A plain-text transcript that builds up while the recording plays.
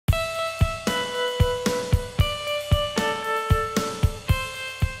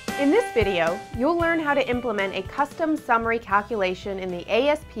In this video, you'll learn how to implement a custom summary calculation in the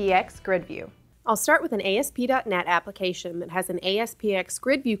ASPxGridView. I'll start with an ASP.NET application that has an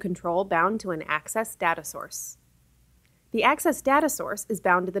ASPxGridView control bound to an Access data source. The Access data source is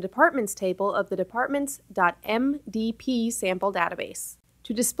bound to the departments table of the departments.mdp sample database.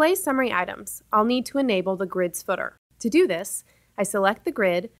 To display summary items, I'll need to enable the grid's footer. To do this, I select the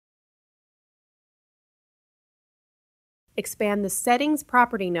grid, expand the Settings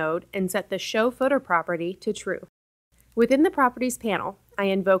property node, and set the Show Footer property to True. Within the Properties panel, I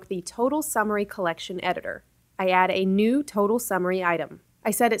invoke the Total Summary Collection editor. I add a new Total Summary item.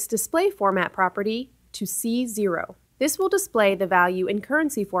 I set its display format property to C0. This will display the value in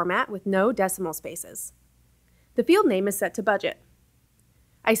currency format with no decimal spaces. The field name is set to Budget.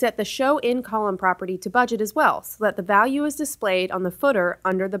 I set the Show In Column property to Budget as well, so that the value is displayed on the footer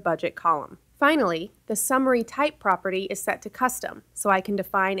under the Budget column. Finally, the Summary Type property is set to Custom, so I can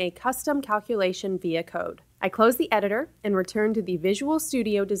define a custom calculation via code. I close the editor and return to the Visual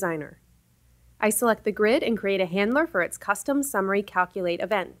Studio Designer. I select the grid and create a handler for its custom summary calculate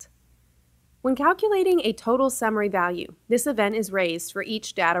event. When calculating a total summary value, this event is raised for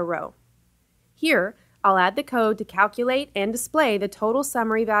each data row. Here, I'll add the code to calculate and display the total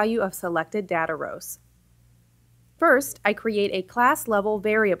summary value of selected data rows. First, I create a class-level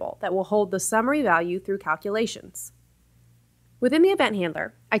variable that will hold the summary value through calculations. Within the event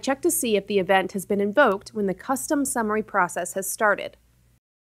handler, I check to see if the event has been invoked when the custom summary process has started.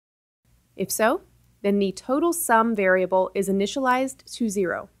 If so, then the total sum variable is initialized to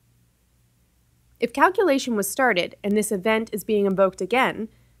 0. If calculation was started and this event is being invoked again,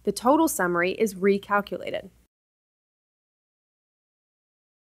 the total summary is recalculated.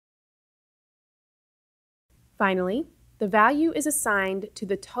 Finally, the value is assigned to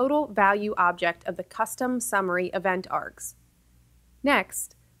the total value object of the custom summary event args.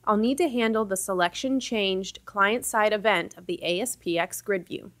 Next, I'll need to handle the selection changed client-side event of the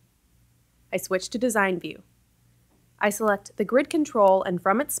ASPxGridView. I switch to Design View. I select the grid control, and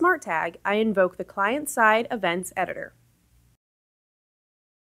from its smart tag, I invoke the client-side events editor.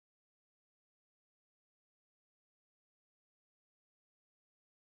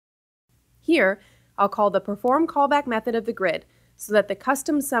 Here, I'll call the perform callback method of the grid so that the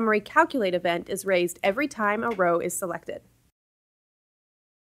custom summary calculate event is raised every time a row is selected.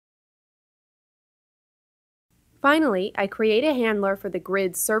 Finally, I create a handler for the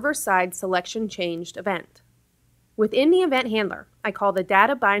grid's server-side selection changed event. Within the event handler, I call the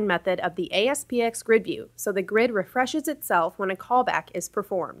data bind method of the ASPxGridView so the grid refreshes itself when a callback is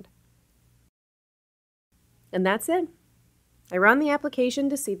performed. And that's it. I run the application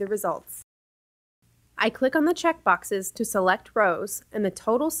to see the results. I click on the checkboxes to select rows, and the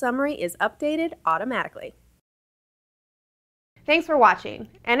total summary is updated automatically. Thanks for watching,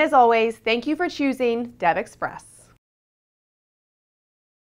 and as always, thank you for choosing DevExpress.